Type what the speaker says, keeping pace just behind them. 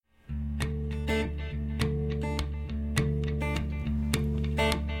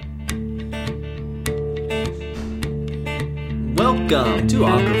Welcome to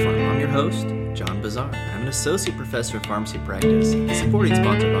OncoPharm. I'm your host, John Bazar. I'm an associate professor of pharmacy practice, the supporting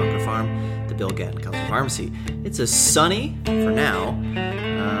sponsor of OncoPharm, the Bill Gatton College of Pharmacy. It's a sunny, for now,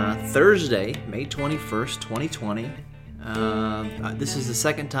 Thursday, May 21st, 2020. This is the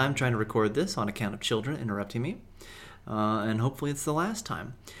second time trying to record this on account of children interrupting me, and hopefully it's the last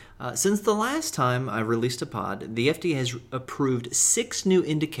time. Since the last time I released a pod, the FDA has approved 6 new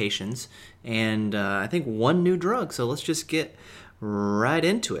indications and I think 1 new drug. So let's just get right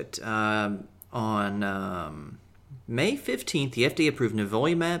into it. On May 15th, the FDA approved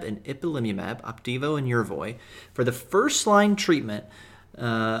nivolumab and ipilimumab, Opdivo and Yervoy, for the first-line treatment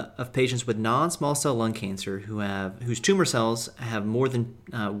of patients with non-small cell lung cancer whose tumor cells have more than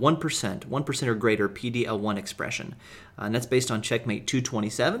 1% or greater PD-L1 expression. And that's based on Checkmate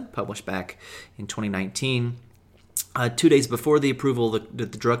 227, published back in 2019. 2 days before the approval, the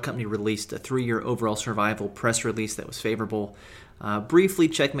drug company released a 3-year overall survival press release that was favorable. Briefly,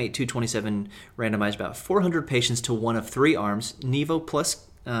 Checkmate 227 randomized about 400 patients to one of 3 arms, Nivo plus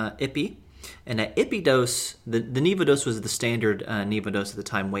Ipi. And at Ipi dose, the Nivo dose was the standard Nivo dose at the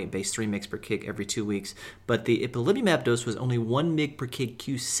time, weight-based 3 mg per kg every 2 weeks. But the ipilimumab dose was only 1 mg per kg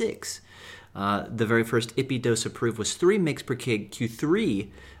Q6. The very first Ipi dose approved was 3 mg per kg Q3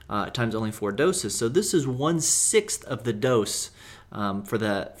 times only 4 doses. So this is 1/6 of the dose for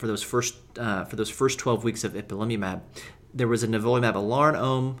those first 12 weeks of ipilimumab. There was a nivolumab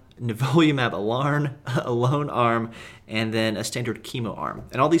alone arm, and then a standard chemo arm.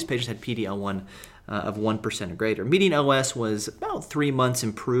 And all these patients had PD-L1 of 1% or greater. Median OS was about 3 months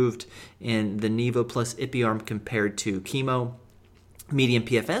improved in the Nivo plus Ipi arm compared to chemo. Median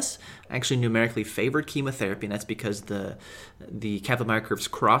PFS actually numerically favored chemotherapy, and that's because the Kaplan-Meier curves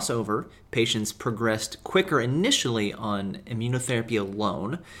cross over. Patients progressed quicker initially on immunotherapy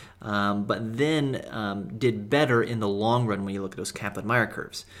alone, but then did better in the long run when you look at those Kaplan-Meier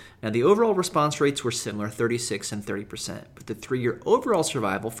curves. Now, the overall response rates were similar, 36 and 30%, but the 3-year overall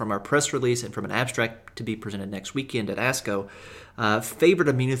survival from our press release and from an abstract to be presented next weekend at ASCO favored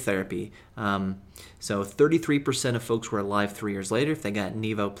immunotherapy. So 33% of folks were alive 3 years later if they got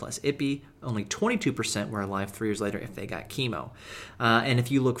Nivo plus Ipi. Only 22% were alive 3 years later if they got chemo. And if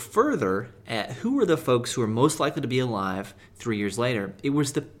you look further at who were the folks who were most likely to be alive 3 years later, it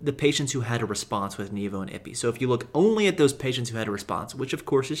was the patients who had a response with Nivo and Ipi. So if you look only at those patients who had a response, which of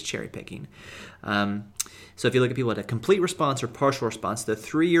course is cherry picking. So if you look at people who had a complete response or partial response, the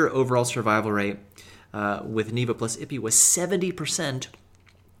 3-year overall survival rate with Nivo plus Ipi was 70%,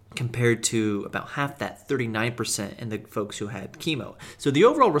 compared to about half that, 39%, in the folks who had chemo. So the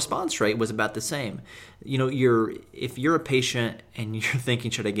overall response rate was about the same. You know, if you're a patient and you're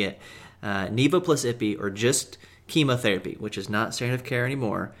thinking, should I get Nivo plus Ipi or just chemotherapy, which is not standard of care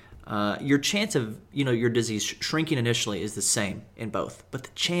anymore, your chance of your disease shrinking initially is the same in both. But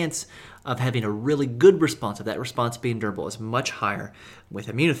the chance of having a really good response, of that response being durable, is much higher with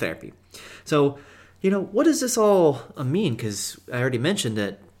immunotherapy. So, what does this all mean? Because I already mentioned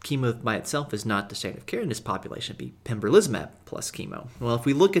that chemo by itself is not the standard of care in this population. It'd be pembrolizumab plus chemo. Well, if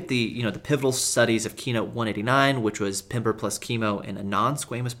we look at the pivotal studies of Keynote 189, which was pembro plus chemo in a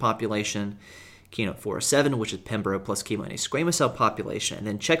non-squamous population, Keynote 407, which is pembro plus chemo in a squamous cell population, and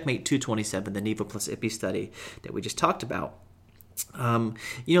then Checkmate 227, the Nivo plus Ipi study that we just talked about,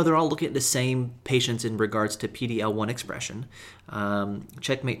 they're all looking at the same patients in regards to PD-L1 expression.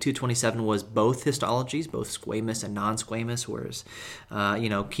 Checkmate 227 was both histologies, both squamous and non-squamous, whereas,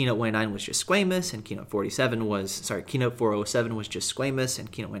 Keynote 189 was just squamous, and Keynote 407 was just squamous,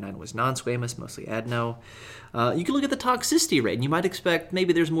 and Keynote 189 was non-squamous, mostly adeno. You can look at the toxicity rate, and you might expect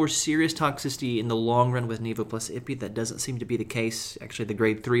maybe there's more serious toxicity in the long run with Nivo plus Ipi. That doesn't seem to be the case. Actually, the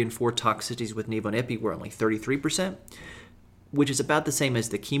grade 3 and 4 toxicities with Nivo and Ipi were only 33%. Which is about the same as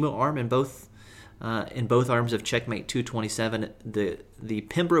the chemo arm in both arms of Checkmate 227. The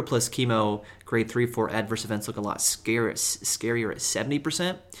pembro plus chemo grade 3-4 adverse events look a lot scarier at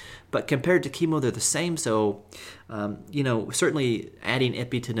 70%, but compared to chemo, they're the same. So, certainly adding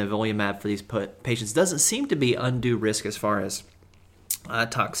Ipi to nivolumab for these patients doesn't seem to be undue risk as far as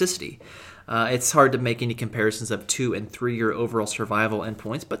toxicity. It's hard to make any comparisons of 2- and 3-year overall survival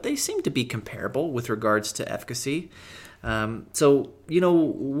endpoints, but they seem to be comparable with regards to efficacy. So,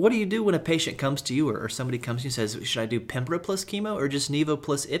 what do you do when a patient comes to you or somebody comes to you and says, should I do pembro plus chemo or just Nivo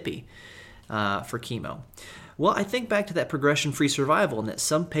plus Ipi for chemo? Well, I think back to that progression-free survival and that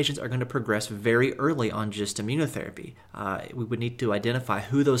some patients are going to progress very early on just immunotherapy. We would need to identify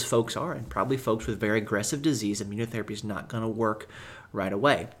who those folks are, and probably folks with very aggressive disease. Immunotherapy is not going to work right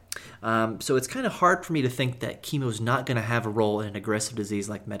away. So it's kind of hard for me to think that chemo is not going to have a role in an aggressive disease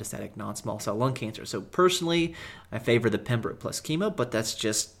like metastatic non-small cell lung cancer. So personally, I favor the Pembro plus chemo, but that's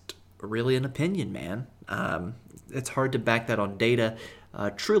just really an opinion, man. It's hard to back that on data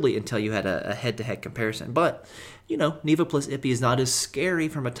truly until you had a head-to-head comparison. But, Nivo plus Ipi is not as scary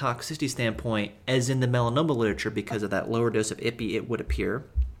from a toxicity standpoint as in the melanoma literature because of that lower dose of Ipi, it would appear.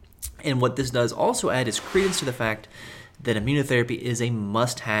 And what this does also add is credence to the fact that immunotherapy is a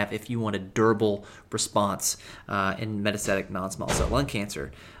must-have if you want a durable response in metastatic non-small cell lung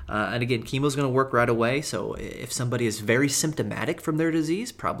cancer. And again, chemo is going to work right away, so if somebody is very symptomatic from their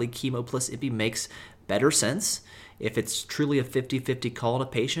disease, probably chemo plus Ipi makes better sense. If it's truly a 50-50 call on a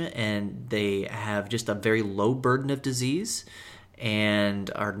patient and they have just a very low burden of disease and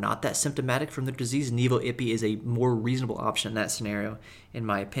are not that symptomatic from their disease, Nivo-Ipi is a more reasonable option in that scenario, in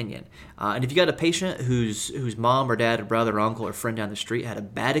my opinion. And if you got a patient whose mom or dad or brother or uncle or friend down the street had a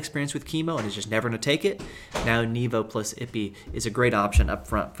bad experience with chemo and is just never going to take it, now Nivo plus Ipi is a great option up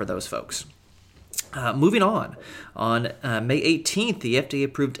front for those folks. Moving on May 18th, the FDA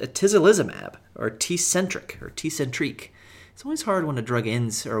approved atezolizumab, or Tecentriq. It's always hard when a drug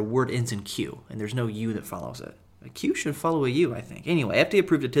ends, or a word ends in Q, and there's no U that follows it. A Q should follow a U, I think. Anyway, FDA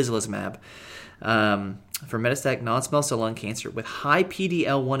approved atezolizumab for metastatic non-small cell lung cancer with high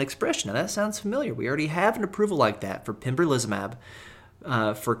PD-L1 expression. Now, that sounds familiar. We already have an approval like that for pembrolizumab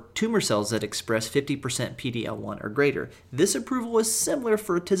for tumor cells that express 50% PD-L1 or greater. This approval is similar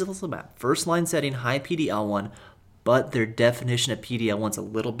for atezolizumab, first-line setting, high PD-L1, but their definition of PD-L1 is a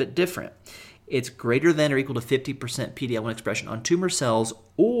little bit different. It's greater than or equal to 50% PD-L1 expression on tumor cells,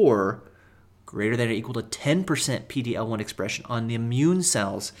 or greater than or equal to 10% PD-L1 expression on the immune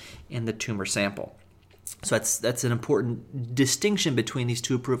cells in the tumor sample. So that's an important distinction between these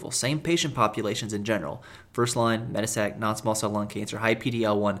two approvals. Same patient populations in general. First line, metastatic, non-small cell lung cancer, high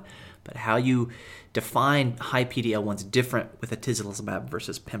PD-L1, but how you define high PD-L1 is different with atezolizumab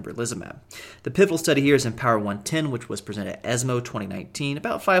versus pembrolizumab. The pivotal study here is Empower 110, which was presented at ESMO 2019.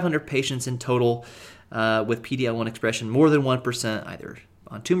 About 500 patients in total with PD-L1 expression more than 1%, either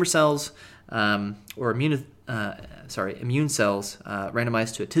on tumor cells or immune cells,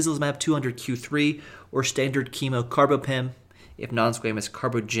 randomized to atezolizumab 200 Q3 or standard chemo carbopem if non-squamous,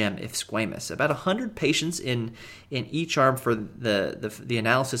 carbogem if squamous. About 100 patients in each arm for the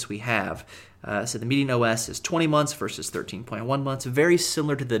analysis we have. So the median OS is 20 months versus 13.1 months, very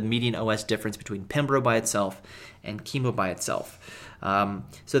similar to the median OS difference between Pembro by itself and chemo by itself.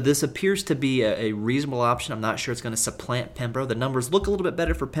 So this appears to be a reasonable option. I'm not sure it's going to supplant Pembro. The numbers look a little bit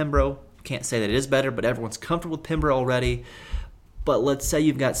better for Pembro. Can't say that it is better, but everyone's comfortable with Pembro already. But let's say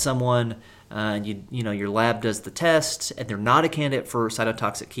you've got someone, your lab does the test, and they're not a candidate for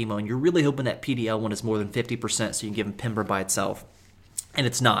cytotoxic chemo, and you're really hoping that PD-L1 is more than 50%, so you can give them Pembro by itself. And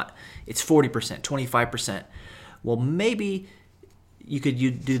it's not. It's 40%, 25%. Well, maybe you could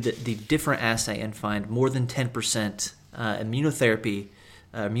do the different assay and find more than 10% immunotherapy,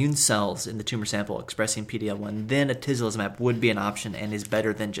 immune cells in the tumor sample expressing PD-L1. Then atezolizumab would be an option and is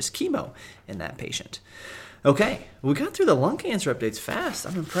better than just chemo in that patient. Okay, we got through the lung cancer updates fast.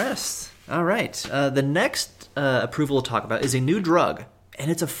 I'm impressed. All right, the next approval we'll talk about is a new drug,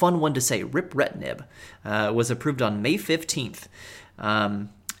 and it's a fun one to say. Ripretinib was approved on May 15th. And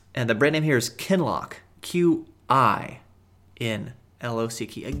the brand name here is Qinlock, Qinlock.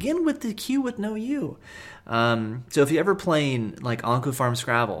 Again with the Q with no U. So if you're ever playing like Oncofarm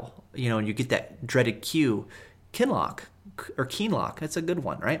Scrabble, and you get that dreaded Q, Qinlock, that's a good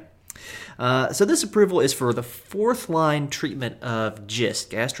one, right? So this approval is for the fourth-line treatment of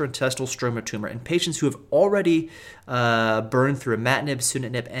GIST, gastrointestinal stromal tumor, in patients who have already burned through imatinib,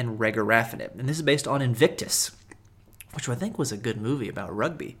 sunitinib, and regorafenib. And this is based on Invictus, which I think was a good movie about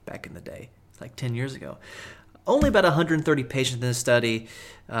rugby back in the day, like 10 years ago. Only about 130 patients in this study.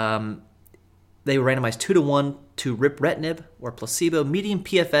 They were randomized 2-1 to ripretinib or placebo. Median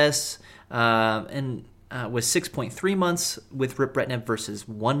PFS was 6.3 months with ripretinib versus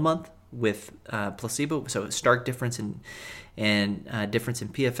 1 month with placebo. So a stark difference in difference in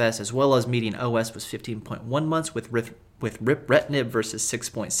PFS, as well as median OS was 15.1 months with ripretinib versus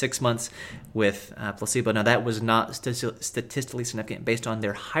 6.6 months with placebo. Now that was not statistically significant based on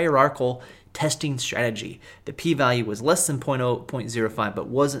their hierarchical testing strategy. The p-value was less than 0.05, but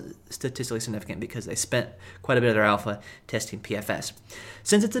wasn't statistically significant because they spent quite a bit of their alpha testing PFS.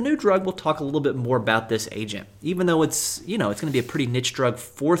 Since it's a new drug, we'll talk a little bit more about this agent. Even though it's going to be a pretty niche drug,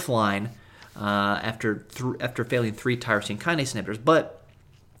 fourth line after failing 3 tyrosine kinase inhibitors, but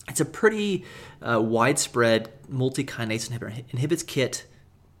it's a pretty widespread multi-kinase inhibitor. It inhibits KIT,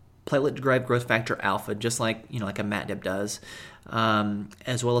 platelet-derived growth factor alpha, just like like imatinib does,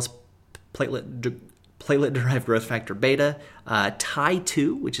 as well as platelet-derived growth factor beta,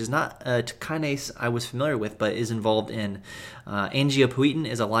 Tie2, which is not a kinase I was familiar with, but is involved in angiopoietin,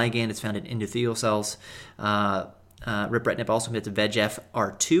 is a ligand. It's found in endothelial cells. Ripretinib also hits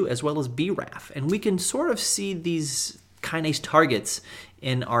VEGF-R2 as well as BRAF. And we can sort of see these kinase targets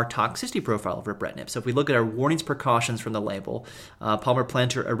in our toxicity profile of ripretinib. So if we look at our warnings precautions from the label,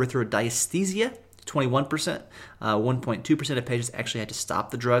 palmar-plantar erythrodysesthesia, 21%. 1.2% of patients actually had to stop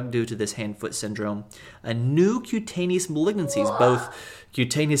the drug due to this hand-foot syndrome. New cutaneous malignancies, both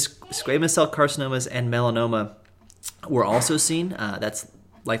cutaneous squamous cell carcinomas and melanoma, were also seen. That's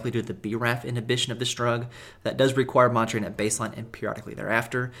likely due to the BRAF inhibition of this drug. That does require monitoring at baseline and periodically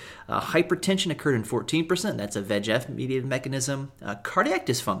thereafter. Hypertension occurred in 14%. That's a VEGF-mediated mechanism. Cardiac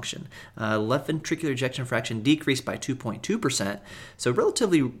dysfunction, left ventricular ejection fraction decreased by 2.2%. So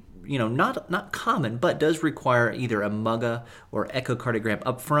relatively, not common, but does require either a MUGA or echocardiogram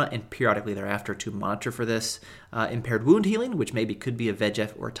up front and periodically thereafter to monitor for this. Impaired wound healing, which could be a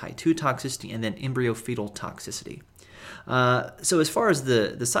VEGF or Tie2 toxicity, and then embryo-fetal toxicity. So as far as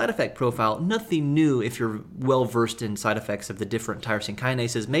the side effect profile, nothing new if you're well-versed in side effects of the different tyrosine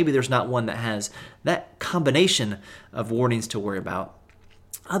kinases. Maybe there's not one that has that combination of warnings to worry about.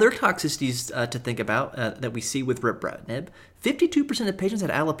 Other toxicities to think about that we see with ripretinib, 52% of patients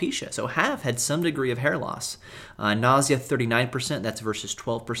had alopecia, so half had some degree of hair loss. Nausea, 39%, that's versus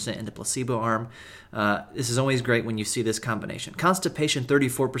 12% in the placebo arm. This is always great when you see this combination. Constipation,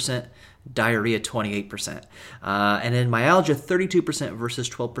 34%, diarrhea, 28%. And then myalgia, 32% versus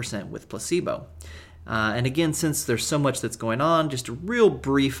 12% with placebo. And again, since there's so much that's going on, just a real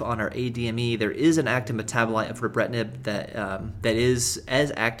brief on our ADME. There is an active metabolite of ripretinib that is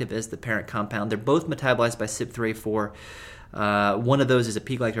as active as the parent compound. They're both metabolized by CYP3A4. One of those is a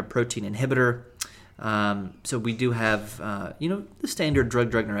P-glycoprotein inhibitor. So we do have, the standard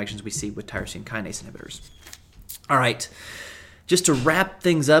drug-drug interactions we see with tyrosine kinase inhibitors. All right. Just to wrap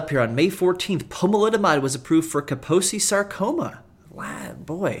things up here, on May 14th, pomalidomide was approved for Kaposi sarcoma. Wow,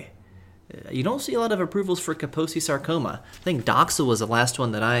 boy. You don't see a lot of approvals for Kaposi sarcoma. I think Doxil was the last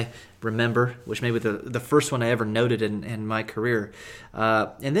one that I remember, which may be the first one I ever noted in my career.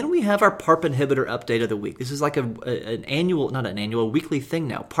 And then we have our PARP inhibitor update of the week. This is like a weekly thing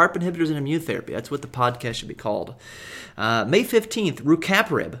now. PARP inhibitors and immune therapy. That's what the podcast should be called. May 15th,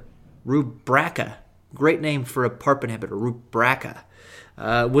 rucaparib, Rubraca. Great name for a PARP inhibitor, Rubraca.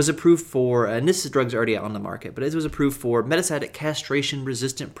 Was approved for, and this drug's already out on the market, but it was approved for metastatic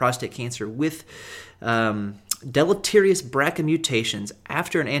castration-resistant prostate cancer with deleterious BRCA mutations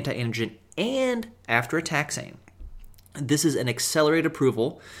after an anti-androgen and after a taxane. This is an accelerated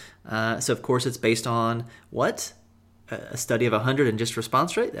approval, so of course it's based on what? A study of 100 and just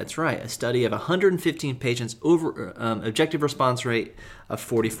response rate? That's right, a study of 115 patients over objective response rate of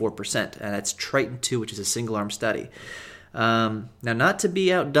 44%, and that's Triton-2, which is a single-arm study. Now, not to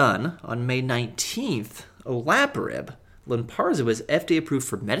be outdone, on May 19th, olaparib, Lynparza, was FDA approved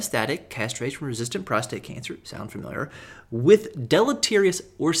for metastatic castration-resistant prostate cancer, sound familiar, with deleterious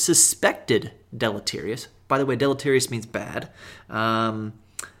or suspected deleterious. By the way, deleterious means bad.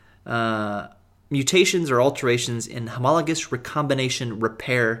 Mutations or alterations in homologous recombination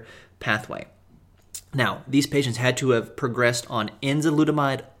repair pathway. Now, these patients had to have progressed on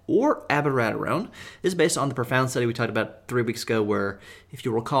enzalutamide or abiraterone. This is based on the PROfound study we talked about 3 weeks ago, where, if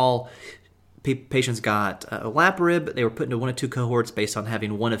you recall, patients got olaparib. They were put into one of two cohorts based on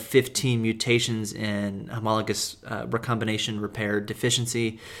having one of 15 mutations in homologous recombination repair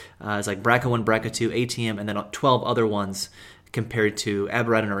deficiency. It's like BRCA1, BRCA2, ATM, and then 12 other ones compared to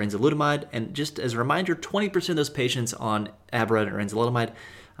abiraterone or enzalutamide. And just as a reminder, 20% of those patients on abiraterone or enzalutamide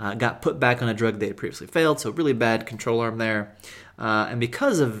got put back on a drug they had previously failed, so really bad control arm there. And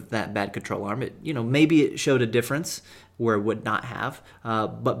because of that bad control arm, maybe it showed a difference where it would not have,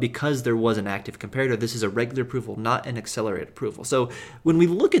 but because there was an active comparator, this is a regular approval, not an accelerated approval. So when we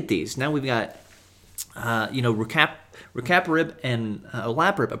look at these, now we've got, rucaparib and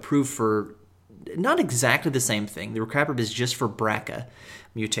olaparib approved for not exactly the same thing. The rucaparib is just for BRCA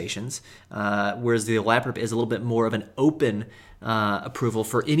mutations, whereas the olaparib is a little bit more of an open approval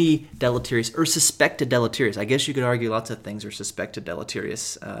for any deleterious or suspected deleterious. I guess you could argue lots of things are suspected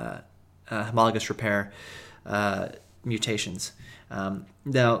deleterious homologous repair mutations.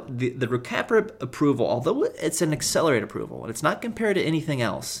 Now, the rucaparib approval, although it's an accelerated approval and it's not compared to anything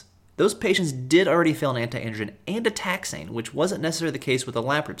else, those patients did already fail an anti-androgen and a taxane, which wasn't necessarily the case with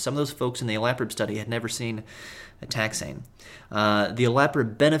olaparib. Some of those folks in the olaparib study had never seen a taxane. The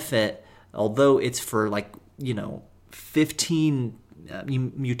olaparib benefit, although it's for 15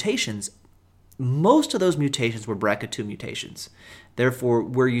 mutations, most of those mutations were BRCA2 mutations. Therefore,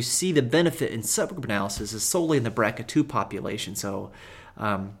 where you see the benefit in subgroup analysis is solely in the BRCA2 population. So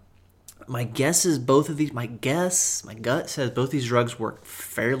my guess is my gut says both these drugs work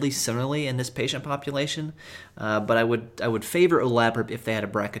fairly similarly in this patient population, but I would favor olaparib if they had a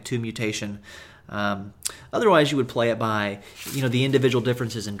BRCA2 mutation. Otherwise, you would play it by, the individual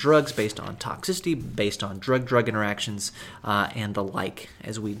differences in drugs based on toxicity, based on drug-drug interactions, and the like,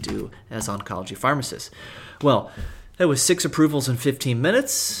 as we do as oncology pharmacists. Well, that was 6 approvals in 15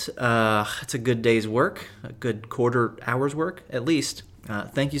 minutes. It's a good day's work, a good quarter hour's work, at least.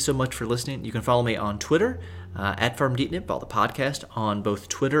 Thank you so much for listening. You can follow me on Twitter, at PharmDeepNip, follow the podcast on both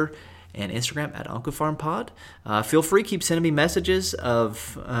Twitter and Instagram at OncoPharmPod. Feel free, keep sending me messages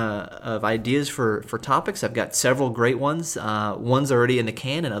of ideas for topics. I've got several great ones. One's already in the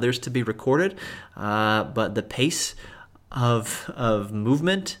can and others to be recorded. But the pace of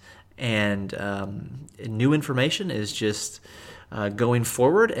movement and new information is just going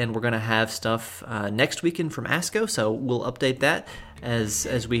forward, and we're going to have stuff next weekend from ASCO, so we'll update that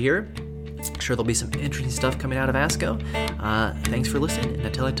as we hear. I'm sure there'll be some interesting stuff coming out of ASCO. Thanks for listening, and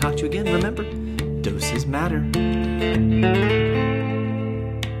until I talk to you again, remember, doses matter.